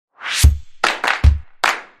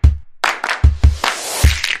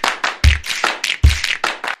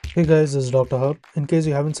Hey guys, this is Dr. Hub. In case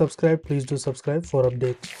you haven't subscribed, please do subscribe for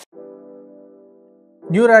updates.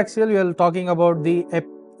 Neuraxial, we are talking about the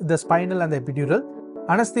spinal and the epidural,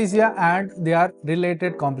 anesthesia and their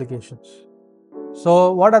related complications.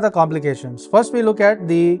 So what are the complications? First we look at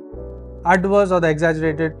the adverse or the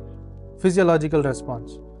exaggerated physiological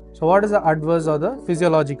response. So what is the adverse or the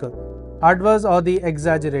physiological? Adverse or the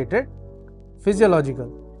exaggerated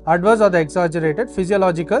physiological. Adverse or the exaggerated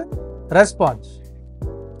physiological response.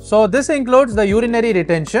 So this includes the urinary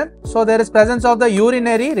retention. So there is presence of the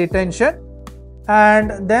urinary retention,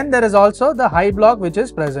 and then there is also the high block which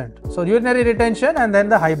is present. So urinary retention and then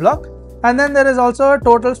the high block, and then there is also a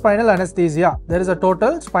total spinal anesthesia. There is a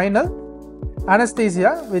total spinal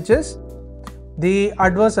anesthesia which is the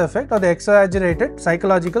adverse effect or the exaggerated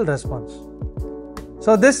psychological response.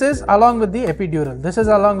 So this is along with the epidural. This is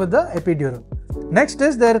along with the epidural. Next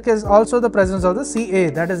is there is also the presence of the CA,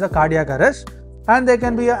 that is the cardiac arrest. And there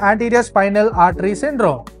can be an anterior spinal artery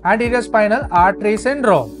syndrome, anterior spinal artery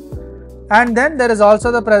syndrome. And then there is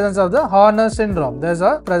also the presence of the Horner syndrome. There is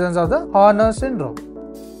a presence of the Horner syndrome.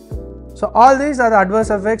 So all these are the adverse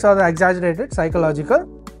effects or the exaggerated psychological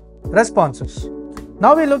responses.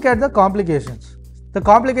 Now we look at the complications. The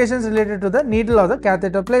complications related to the needle or the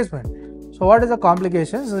catheter placement. So what is the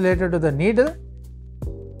complications related to the needle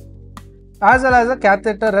as well as the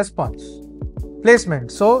catheter response?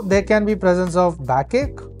 Placement. So there can be presence of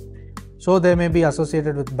backache. So they may be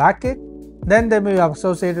associated with backache. Then they may be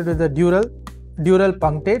associated with the dural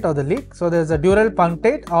punctate or the leak. So there is a dural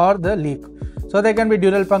punctate or the leak. So there can be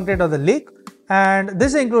dural punctate or the leak, and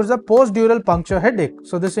this includes the post-dural puncture headache.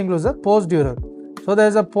 So this includes the post-dural. So there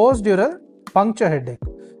is a post-dural puncture headache.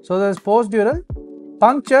 So there is post-dural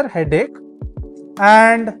puncture headache,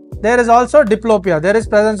 and there is also diplopia. There is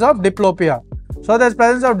presence of diplopia. So there is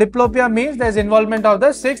presence of diplopia means there is involvement of the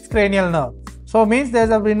 6th cranial nerve. So means there is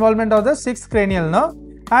an involvement of the 6th cranial nerve,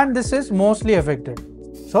 and this is mostly affected.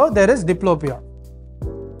 So there is diplopia.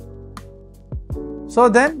 So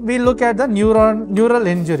then we look at the neural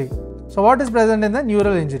injury. So what is present in the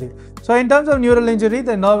neural injury? So in terms of neural injury,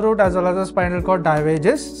 the nerve root as well as the spinal cord damage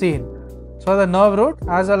is seen. So the nerve root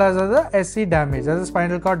as well as the SC damage, as the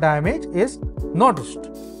spinal cord damage is noticed.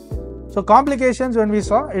 So complications, when we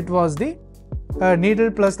saw, it was the needle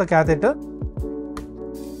plus the catheter,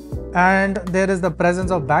 and there is the presence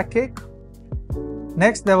of backache.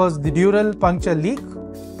 Next there was the dural puncture leak,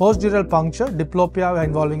 post-dural puncture, diplopia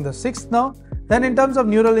involving the 6th nerve. Then in terms of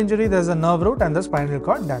neural injury, there is a nerve root and the spinal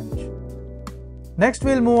cord damage. Next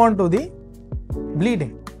we will move on to the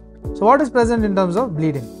bleeding. So what is present in terms of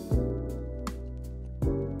bleeding?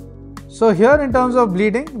 So here in terms of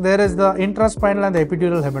bleeding, there is the intraspinal and the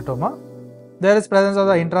epidural hematoma. There is presence of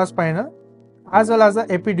the intraspinal as well as the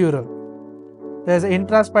epidural. There is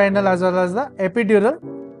intraspinal as well as the epidural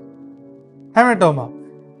hematoma.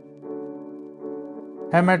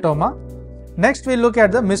 Next we look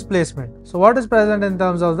at the misplacement. So what is present in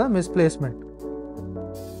terms of the misplacement?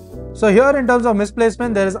 So here in terms of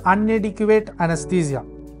misplacement, there is inadequate anesthesia.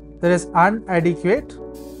 There is inadequate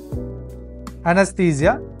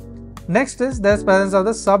anesthesia. Next is there is presence of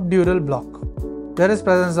the subdural block. There is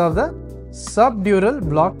presence of the subdural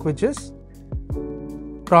block which is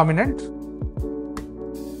prominent.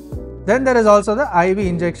 Then there is also the IV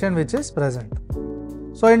injection which is present.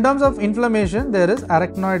 So in terms of inflammation, there is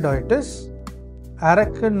arachnoiditis.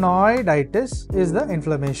 Arachnoiditis is the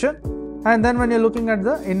inflammation. And then when you are looking at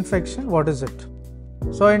the infection, what is it?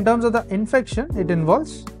 So in terms of the infection, it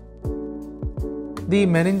involves the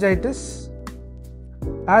meningitis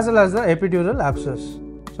as well as the epidural abscess.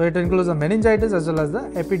 So it includes the meningitis as well as the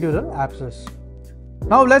epidural abscess.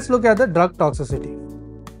 Now let's look at the drug toxicity.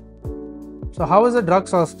 So how is the drug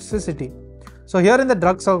toxicity? So here in the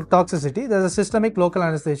drug toxicity, there is a systemic local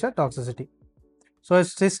anesthesia toxicity. So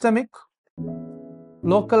it's systemic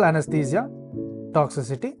local anesthesia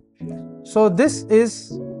toxicity. So this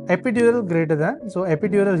is epidural greater than, so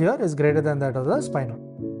epidural here is greater than that of the spinal.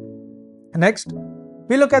 Next,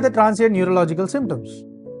 we look at the transient neurological symptoms.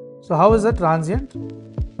 So how is the transient?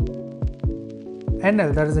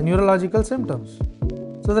 NL, that is the neurological symptoms.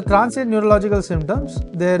 So the transient neurological symptoms,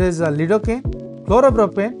 there is a lidocaine,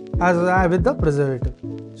 chloropropane as with the preservative.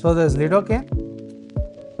 So there is lidocaine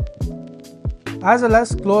as well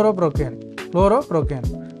as chloroprocaine.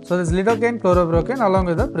 So there is lidocaine, chloroprocaine along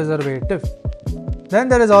with the preservative. Then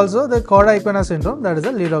there is also the cauda equina syndrome, that is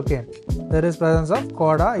the lidocaine. There is presence of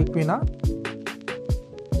cauda equina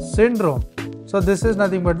syndrome. So this is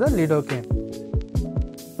nothing but the lidocaine.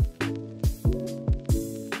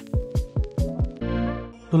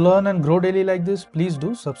 To learn and grow daily like this, please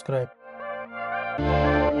do subscribe.